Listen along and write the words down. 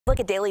Look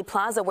at Daley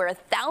Plaza, where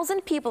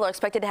 1,000 people are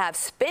expected to have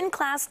spin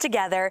class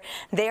together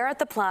there at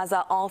the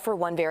plaza, all for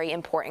one very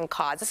important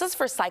cause. This is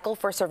for Cycle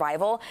for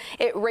Survival.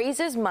 It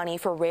raises money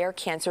for rare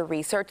cancer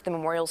research at the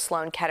Memorial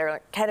Sloan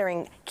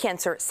Kettering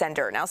Cancer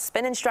Center. Now,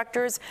 spin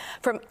instructors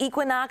from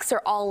Equinox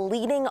are all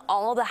leading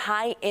all the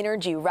high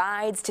energy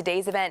rides.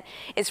 Today's event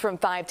is from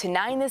 5 to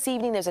 9 this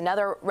evening. There's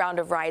another round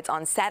of rides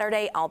on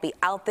Saturday. I'll be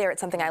out there.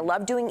 It's something I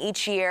love doing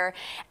each year.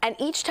 And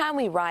each time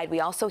we ride, we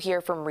also hear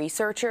from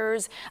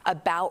researchers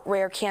about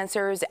rare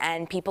cancers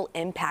and people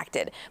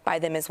impacted by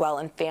them as well,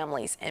 and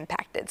families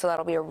impacted. So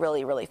that'll be a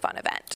really, really fun event.